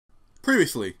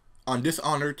Previously on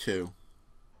Dishonored 2.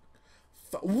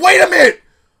 Wait a minute!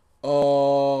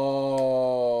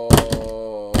 Oh.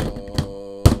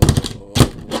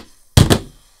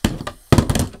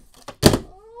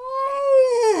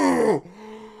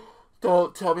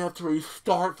 Don't tell me I have to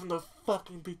restart from the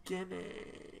fucking beginning.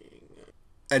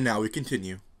 And now we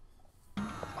continue.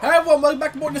 Hey everyone, welcome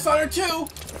back to more Dishonored 2!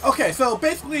 Okay, so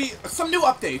basically, some new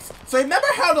updates. So remember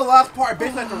how the last part I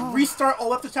basically had to restart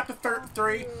all up to chapter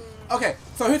 3? Okay,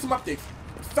 so here's some updates.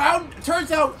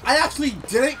 Turns out I actually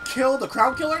didn't kill the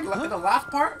crown killer in the last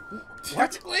part.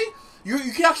 Technically, you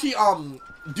can actually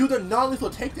do the non-lethal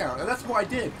takedown, and that's what I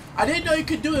did. I didn't know you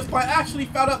could do this, but I actually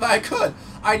found out that I could.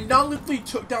 I non-lethally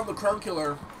took down the crown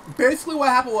killer. Basically what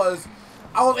happened was,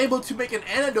 I was able to make an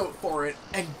antidote for it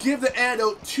and give the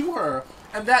antidote to her,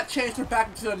 and that changed her back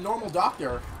into a normal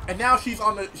doctor. And now she's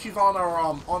on her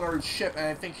ship, and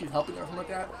I think she's helping her or something like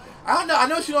that. I don't know. I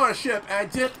know she's on her ship, and I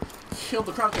did kill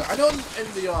the crown killer. I know in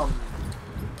the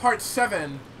part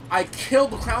 7, I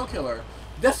killed the crown killer.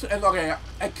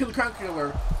 I killed the crown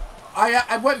killer.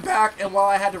 I went back, and while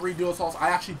I had to redo assaults, I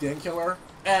actually didn't kill her.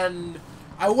 And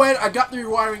I got the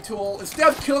rewiring tool. Instead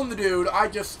of killing the dude, I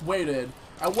just waited.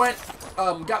 I went,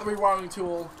 got the rewiring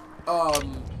tool.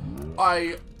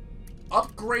 I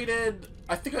upgraded.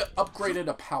 I think I upgraded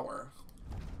a power.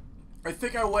 I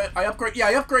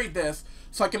upgraded this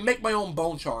so I can make my own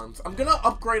bone charms. I'm gonna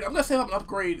say I'm gonna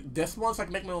upgrade this one so I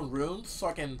can make my own runes so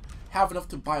I can have enough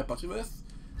to buy a bunch of this.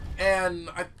 And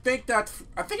I think I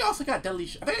also got deadly.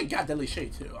 I think I got deadly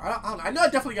shade too. I know I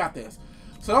definitely got this.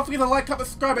 So don't forget to like, comment,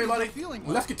 subscribe, everybody.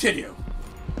 Let's continue.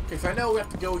 Okay, so I know we have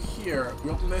to go here.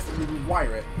 We open this and we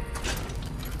rewire it.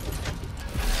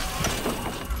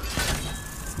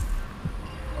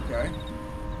 Okay.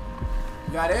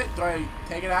 Is that it? Do I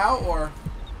take it out or?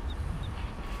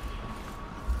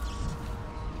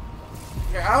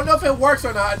 Okay, I don't know if it works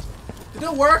or not. Did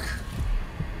it work?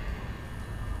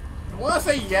 I want to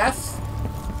say yes.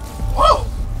 Oh!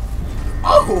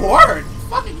 Oh, word!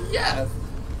 Fucking yes!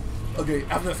 Okay,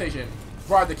 after the station.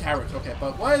 Ride the carriage. Okay,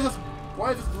 but what is this?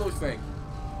 What is this blue thing?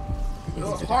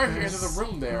 There's a heart here. There's a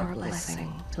room there.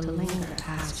 Blessing to linger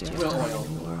past your Will oil.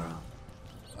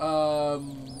 World.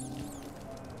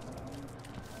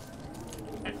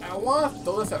 I want to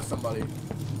throw this at somebody.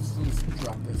 Let's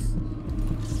drop this.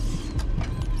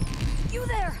 You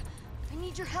there! I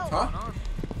need your help. Huh?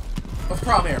 What's the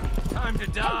problem here? Time to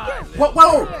die. What?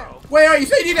 Whoa! Where are you?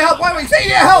 Say you need help. Why are you saying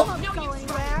you need help? Don't go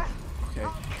anywhere. Okay.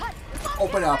 Cut.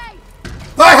 Open up.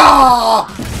 Ah!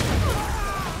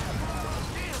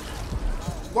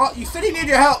 Well, you said you needed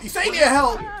your help. You said you needed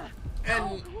help,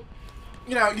 and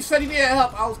you know you said you needed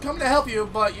help. I was coming to help you,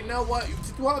 but you know what? You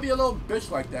want to be a little bitch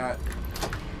like that.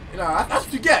 You know that's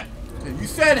what you get. You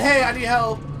said, "Hey, I need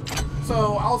help,"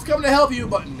 so I was coming to help you,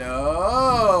 but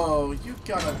no, you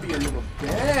gotta be a little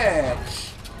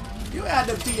bitch. You had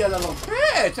to be a little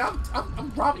bitch.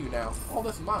 I'm robbing you now. All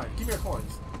this is mine. Give me your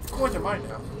coins. The coins are mine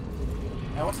now.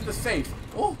 And what's in the safe?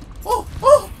 Oh, oh,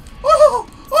 oh, oh,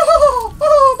 oh,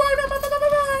 oh, mine.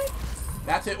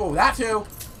 That's it. Oh, that too.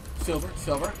 Silver.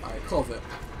 Alright, close it.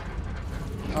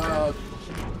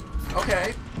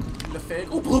 Okay. The fig.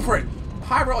 Oh, blueprint.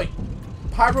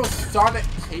 Pyrosonic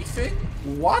casing?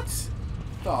 What?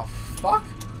 The fuck?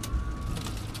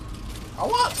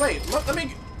 Wait, let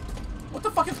me... What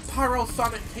the fuck is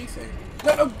pyrosonic casing?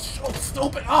 No,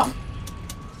 open up!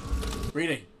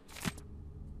 Reading.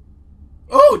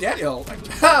 Oh, Daniel!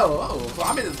 Oh, so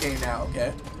I'm in this game now,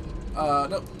 okay.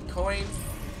 No, coin.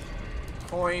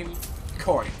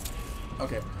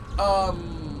 Okay. I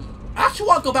actually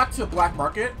want to go back to the black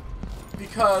market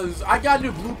because I got a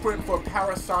new blueprint for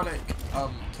pyrosonic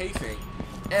casing,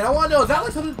 and I want to know, is that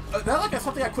like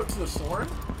something I put to the sword?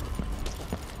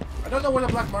 I don't know where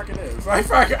the black market is. I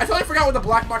totally forgot what the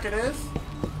black market is.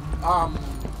 No,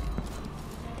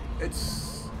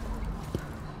 it's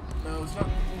not.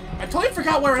 I totally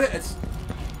forgot where it is.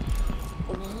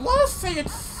 I want to say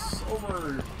it's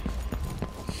over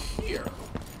here.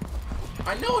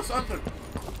 I know it's under.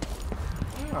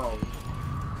 Wow.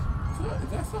 Is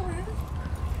that still over here?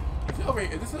 Is it over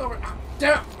here? Is this over? Ah,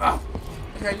 damn it! Ah.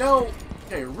 Okay, I know.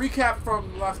 Okay, recap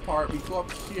from the last part. We go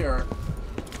up here,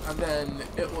 and then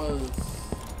it was.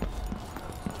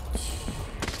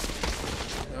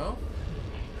 No.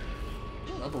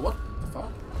 No, but what the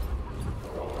fuck?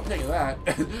 I'm taking that.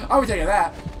 I'll be taking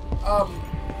that.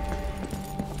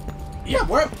 Yeah,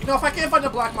 you know, if I can't find the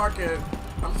black market,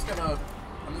 I'm just gonna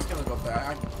go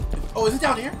back. Oh, is it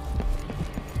down here?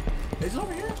 Is it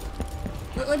over here?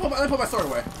 Let me put my sword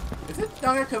away. Is it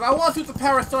down here? Because I want to see what the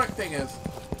parasonic thing is.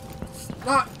 It's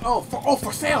not.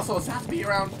 For sale. So it has to be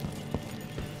around.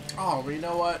 Oh, you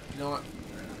know what? You know what?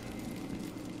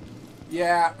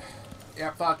 Yeah. Yeah,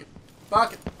 fuck it.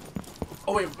 Fuck it.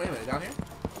 Oh, wait a minute. Down here?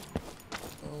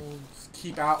 Oh, just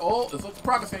keep out. Oh, this looks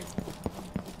promising.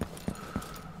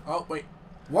 Oh, wait.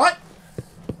 What?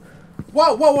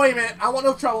 Whoa, whoa, wait a minute. I want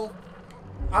no trouble.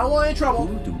 I don't want any trouble.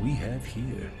 Who do we have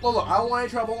here? Look, I don't want any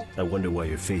trouble. I wonder why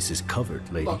your face is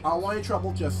covered, lady. Look, I don't want any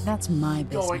trouble. Just That's my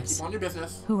go away. business. Keep on your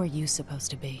business. Who are you supposed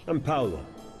to be? I'm Paolo.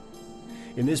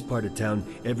 In this part of town,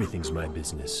 everything's my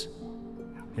business.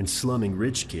 And slumming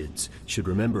rich kids should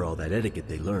remember all that etiquette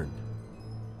they learned.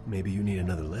 Maybe you need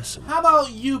another lesson. How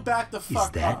about you back the fuck up?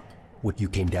 Is that what you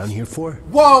came down here for?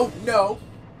 Whoa! No.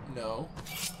 No.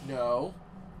 No.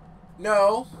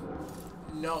 No.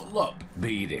 No. Look.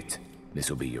 Beat it.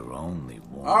 This'll be your only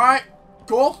one. Alright.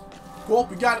 Cool. Cool.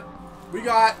 We got it. We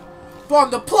got it. But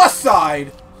on the plus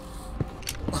side.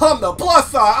 On the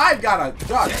plus side, I've got a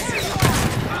gun.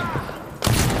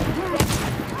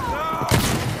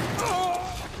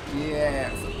 Yeah.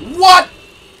 What?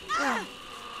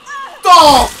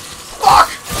 The fuck?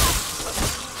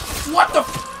 What the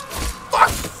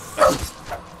fuck?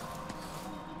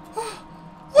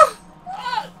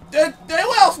 Did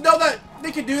anyone else know that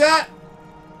they could do that?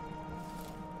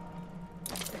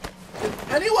 Did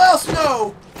anyone else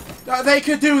know that they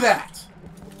could do that?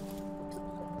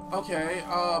 Okay,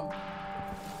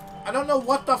 I don't know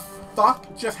what the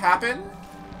fuck just happened.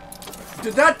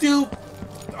 Did that do...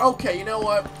 Okay, you know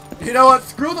what? You know what?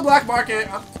 Screw the black market.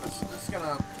 I'm just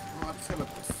gonna...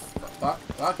 Fuck.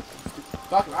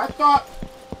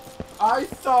 I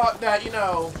thought that, you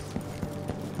know...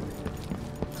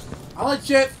 I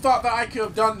legit thought that I could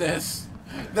have done this.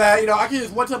 That, you know, I could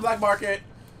just went to the black market,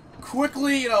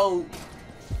 quickly, you know,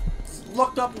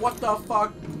 looked up what the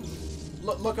fuck...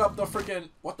 Look up the freaking...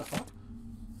 What the fuck?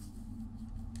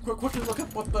 Quickly look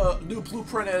up what the new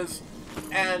blueprint is,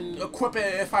 and equip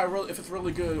it if it's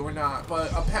really good or not.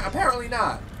 But apparently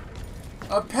not.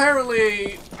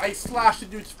 Apparently, I slashed the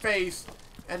dude's face,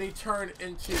 and he turned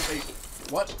into a...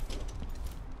 What?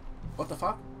 What the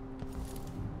fuck?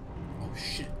 Oh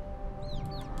shit.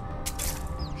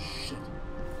 Shit.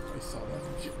 I saw that.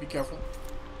 Shit, be careful.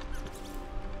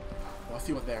 Oh, I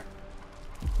see one there.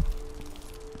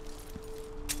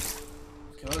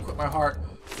 Okay, let me quit my heart.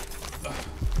 Ugh.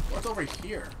 What's over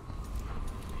here?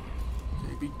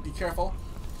 Okay, be careful.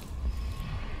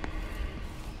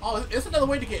 Oh, is another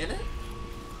way to get in it?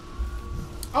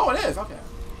 Oh, it is. Okay.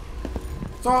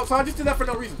 So I just did that for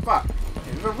no reason. Fuck.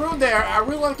 Okay, there's a rune there. I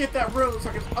really want to get that rune so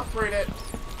I can upgrade it.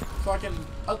 So I can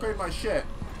upgrade my shit.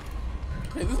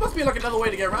 Okay, this must be like another way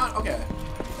to get around. Okay.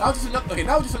 That was just another. Okay,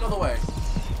 that was just another way.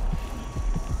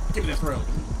 Give me this rune.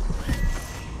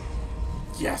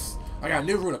 Yes. I got a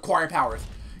new rune. Acquire powers.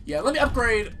 Yeah, let me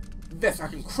upgrade this. I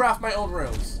can craft my own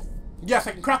runes. Yes,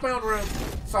 I can craft my own runes,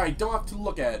 so I don't have to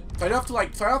look at it. So I don't have to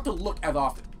like. So I don't have to look as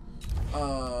often.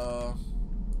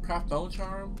 Craft bone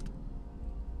charm.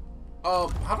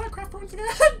 How do I craft runes again?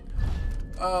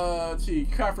 Let's see.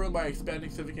 Craft rune by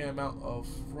expanding significant amount of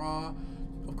raw.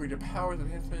 Upgrade your powers,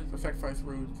 enhancements, sacrifice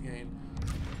runes gain.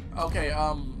 Okay.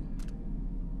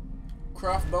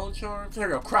 Craft bone charm. There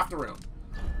we go. Craft the rune.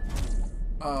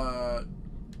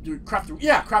 Dude, craft the...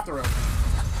 Yeah, craft the rune.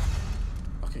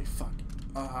 Okay, fuck.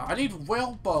 I need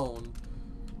whalebone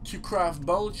to craft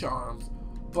bone charms,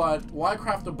 but why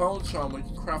craft a bone charm when you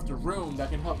can craft a rune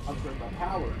that can help upgrade my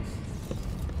powers?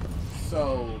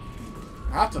 So,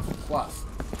 that's a plus.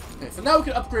 Okay, so now we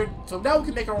can upgrade... So now we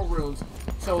can make our own runes.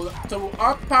 So we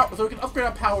can upgrade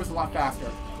our powers a lot faster.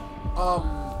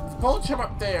 Bone charm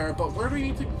up there, but where do we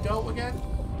need to go again?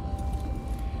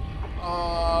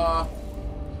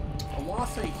 I want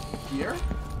to say here.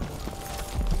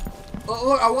 Oh,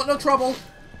 look, I want no trouble.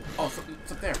 Oh,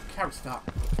 it's up there. Carrage,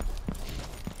 stop.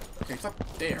 Okay, it's up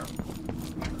there.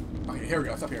 Okay, here we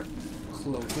go. It's up here.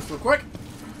 Close this real quick.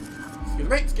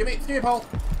 Excuse me, Paul.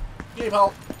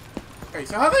 Okay,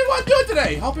 so how's everyone doing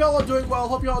today? Hope y'all are doing well.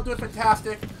 Hope y'all are doing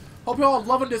fantastic. Hope y'all are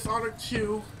loving Dishonored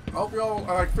 2. Hope y'all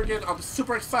are like freaking. I'm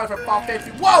super excited for Final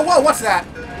Fantasy. Whoa, whoa, what's that?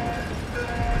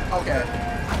 Okay.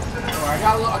 I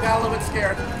got a little bit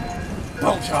scared.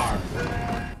 Bone charm.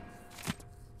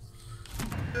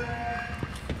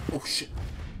 Oh shit.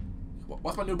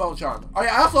 What's my new bone charm? Oh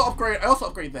yeah, I also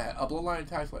upgrade that. Bloodline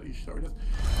attacks, like you sure it is.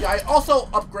 Yeah, I also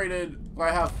upgraded.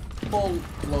 I have full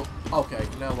blow. Okay,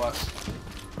 you know what?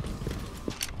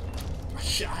 Oh,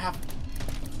 shit, I have.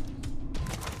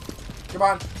 Come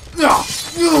on.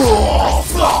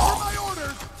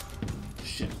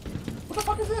 Shit. What the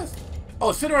fuck is this? Oh,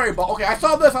 incinerary bolt. Okay, I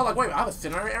saw this. I was like, wait, I have a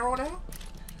incinerary arrow now?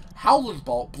 Howling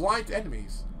bolt blinds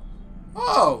enemies.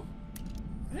 Oh.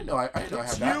 I didn't know I had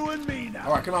that. You and me now.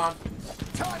 Alright, come on.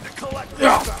 Time to collect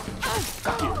Yeah. this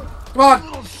stuff. Come on.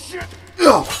 Oh shit!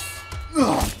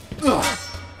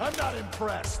 I'm not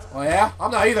impressed. Oh yeah?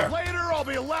 I'm not either. Later, I'll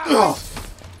be laughing.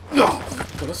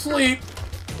 Go to sleep.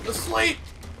 Go to sleep.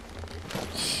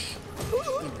 There we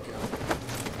go.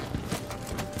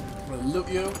 I'm gonna loot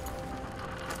you.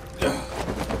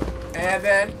 And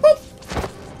then, boop.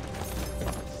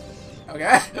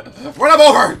 Okay. Run him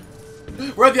over.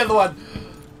 Where's the other one?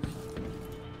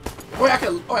 Wait, I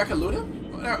can loot him?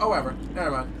 Oh, whatever.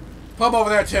 Never mind. Put him over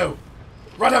there too.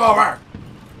 Run him over.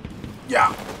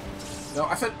 Yeah. No,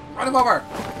 I said run him over.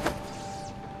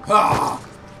 Ah.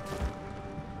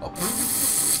 Oh,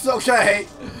 okay.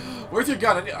 Where's your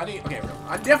gun? I need. Okay,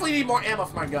 I definitely need more ammo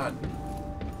for my gun.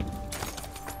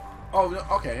 Oh, no,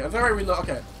 okay. Is that right? Reload.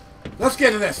 Okay. Let's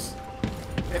get into this.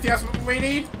 Anything else we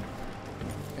need?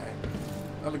 Okay.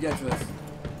 Let me get to this.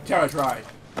 Carriage ride.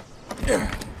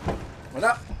 What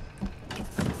up?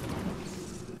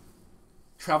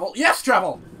 Travel. Yes,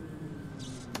 travel.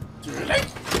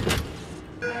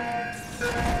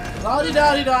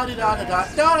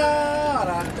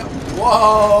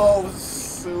 Whoa,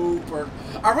 super.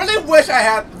 I really wish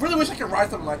I could ride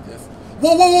something like this.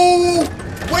 Whoa, whoa, whoa,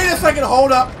 whoa. Wait a second,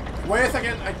 hold up. Wait a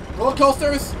second. Roller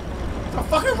coasters? It's a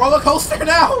fucking roller coaster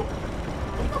now?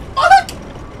 What the fuck?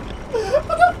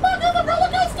 What the fuck is a roller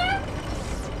coaster?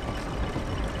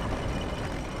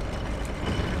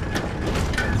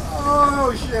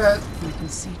 Oh shit. You can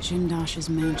see Jindosh's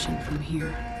mansion from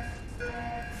here.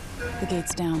 The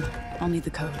gate's down. I'll need the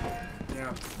code.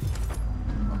 Yeah.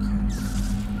 Okay.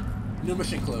 New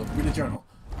mission clue. Read the journal.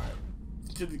 Alright.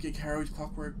 To the gate carriage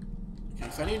clockwork. Okay,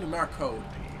 so I need a numeric code.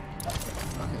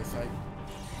 Okay,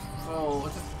 so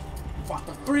let's just fuck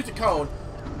the 3's the code.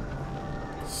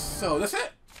 So that's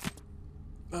it.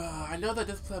 I know that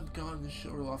this has gone this show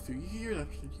over the last few years.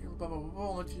 Blah blah blah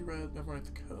blah. Once you read, memorize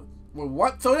the code. Wait,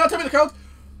 what? So you're not telling me the codes?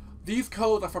 These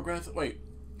codes are for granted. Wait,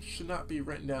 should not be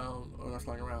written down or not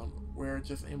flying around. Where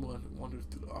just anyone wanders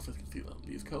through the office can see them.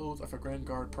 These codes are for Grand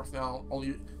Guard personnel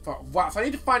only. Wow, so I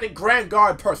need to find a Grand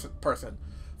Guard person.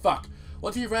 Fuck.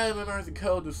 Once you read and memorize the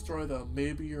code, destroy them.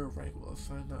 Maybe your rank will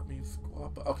assign that means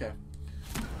squad. But okay.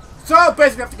 So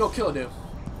basically, I have to go kill a dude.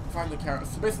 Find the carrot.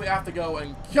 So basically, I have to go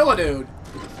and kill a dude.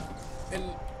 And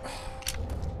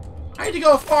I need to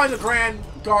go find the Grand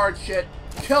Guard shit.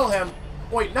 Kill him.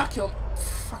 Wait, not kill him.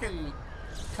 Fucking.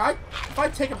 If I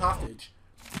take him hostage.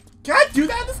 Can I do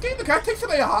that in this game? Can I take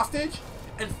somebody hostage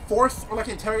and force, or like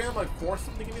interrogate them, like force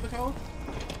them to give me the code?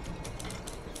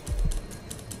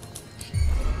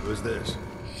 Who's this?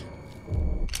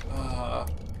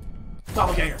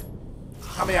 Doppelganger.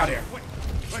 Help me out here.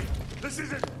 Wait, this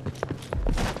isn't.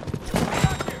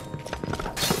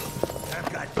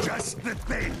 I've got just the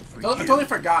thing for you. I totally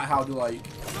forgot how to like.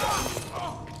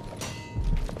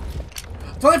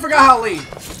 Totally forgot how to lead.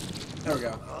 There we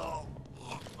go.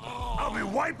 I'll be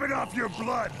wiping off your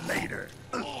blood later.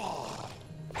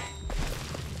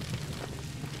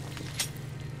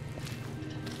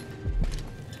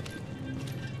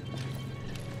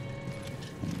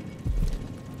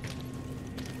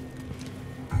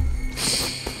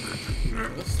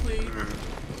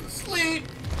 Sleep.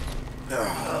 Here we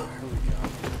go.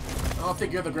 I don't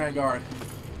think you're the Grand Guard.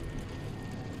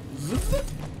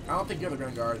 I don't think you're the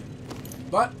Grand Guard.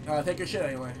 But, take your shit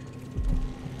anyway.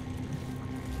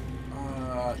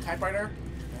 Typewriter?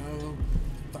 No.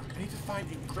 Fuck, I need to find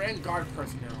a Grand Guard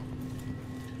personnel.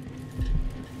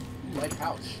 Light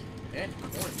pouch. And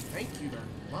coin. Thank you very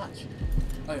much.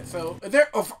 Okay, so, is there,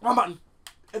 oh, wrong button.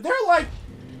 Is there, like,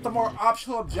 the more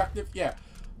optional objective? Yeah.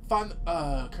 Find,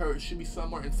 carrage should be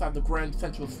somewhere inside the Grand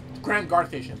Guard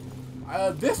Station.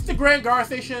 This is the Grand Guard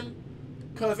Station,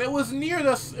 because it was near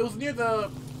the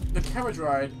carriage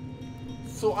ride.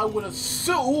 So I would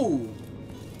assume.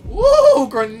 Ooh,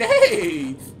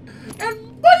 grenades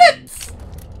and bullets.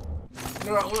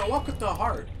 No, I'm gonna walk with the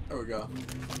heart. There we go.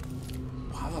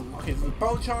 Wow, okay, so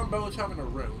bone charm in a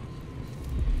room.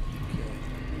 Okay,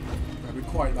 gotta be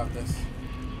quiet about this.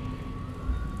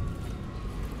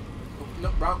 Oh,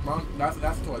 no, wrong. That's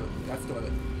the toilet. That's the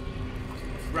toilet. Okay,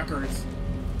 records.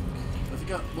 Does it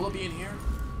go? Will it be in here?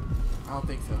 I don't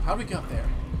think so. How do we get up there?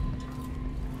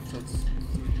 So it's.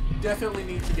 Definitely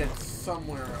need to get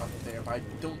somewhere up there, but I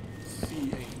don't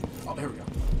see any. Oh, here we go.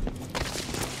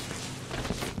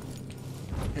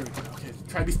 Here we go. Okay,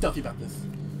 try to be stealthy about this.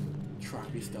 Try to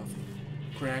be stealthy.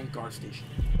 Grand Guard Station.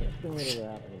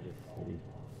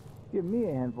 Give me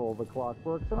a handful of the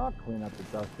clockworks and I'll clean up the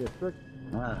dust district.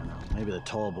 I don't know. Maybe the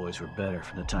tall boys were better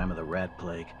from the time of the rat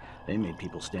plague. They made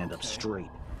people stand up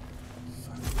straight.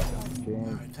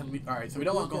 Alright, so we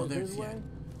don't want to go there yet.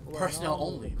 Personnel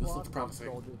only. This looks promising.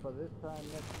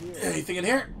 Anything in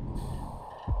here? No.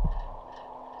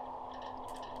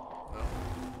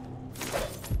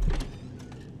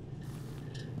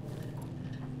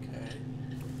 Okay.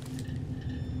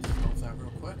 Close that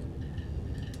real quick.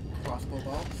 Crossbow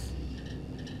bolts.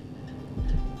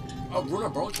 Oh, Runa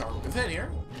Bone Charm. Is it in here?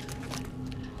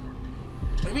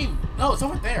 What do you mean? No, it's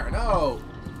over there. No.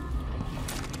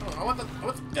 Oh, I want the.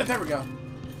 Yeah, there we go.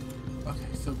 Okay,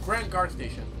 so Grand Guard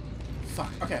Station.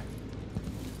 Fuck. Okay.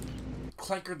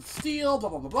 Clanker the steel. Blah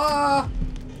blah blah blah.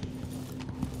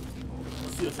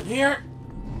 Let's see what's in here.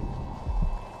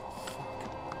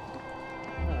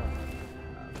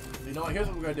 You know what? Here's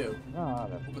what we're gonna do.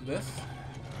 Open this.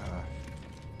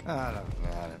 There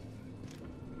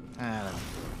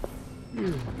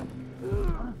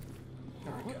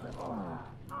we go.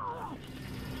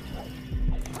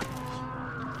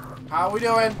 How are we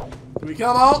doing? Did we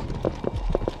kill them all?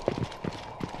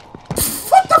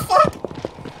 What the fuck?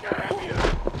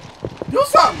 Do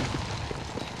something!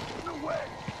 No way.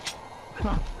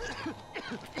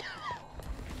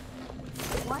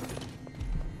 What?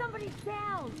 Somebody's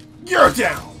down! You're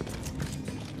down!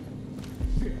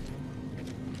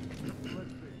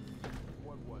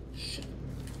 Shit.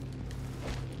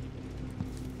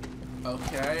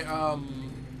 Okay,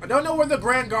 I don't know where the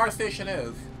Grand Guard Station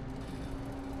is.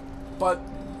 But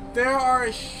there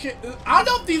are shit. I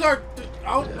don't know if these are.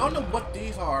 I don't know what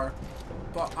these are,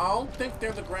 but I don't think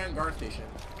they're the Grand Guard Station.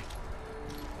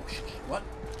 Oh shit! What?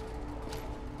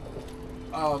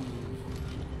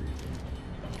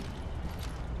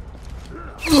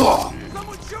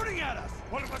 Someone's shooting at us.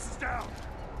 One of us is down.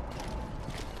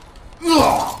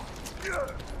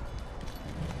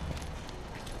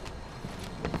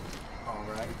 All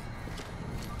right.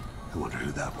 I wonder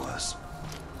who that was.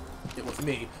 It was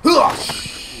me. Go to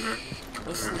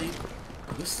sleep.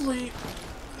 Go to sleep.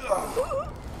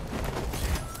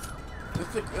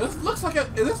 This looks like a.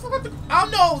 This looks like the. I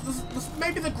don't know. This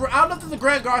may be the. I don't know if this is the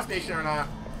Grand Guard Station or not.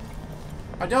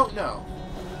 I don't know.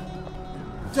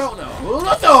 Don't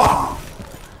know.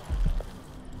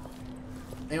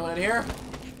 Anyone in here?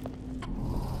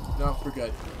 No, we're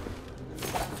good.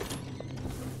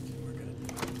 We're good.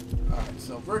 Alright,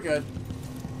 so we're good.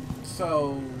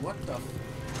 So, what the...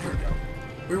 Here we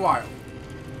go. Rewire.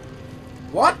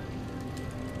 What?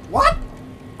 What?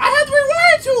 I had the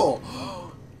rewire tool!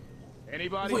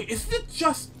 Anybody? Wait, isn't it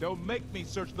just... Don't make me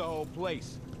search the whole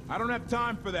place. I don't have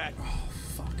time for that. Oh,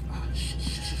 fuck.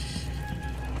 Shh.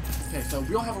 Okay, so we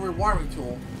don't have a rewiring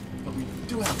tool, but we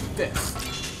do have this.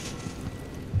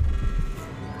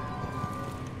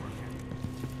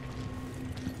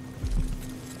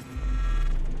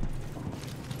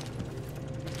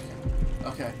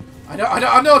 Okay. I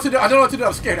know what to do. I don't know what to do.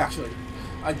 I'm scared, actually.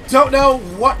 I don't know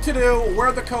what to do,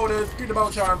 where the code is, through the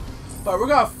bone charm. But we're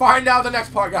going to find out the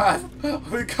next part, guys.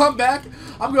 When we come back,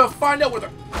 I'm going to find out where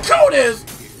the code is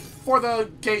for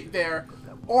the gate there.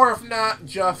 Or if not,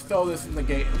 just throw this in the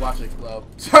gate and watch it explode.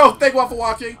 So, thank you all for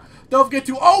watching. Don't forget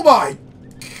to... Oh my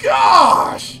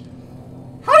gosh!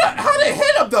 How did it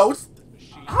hit him, though?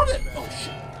 How did... Oh,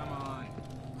 shit.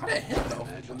 How did it hit him, though?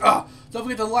 Don't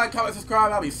forget to like, comment,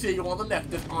 subscribe. I'll be seeing you on the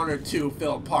next Dishonored 2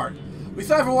 film part. We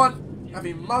saw everyone have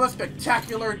a mother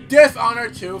spectacular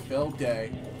Dishonored 2 film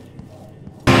day.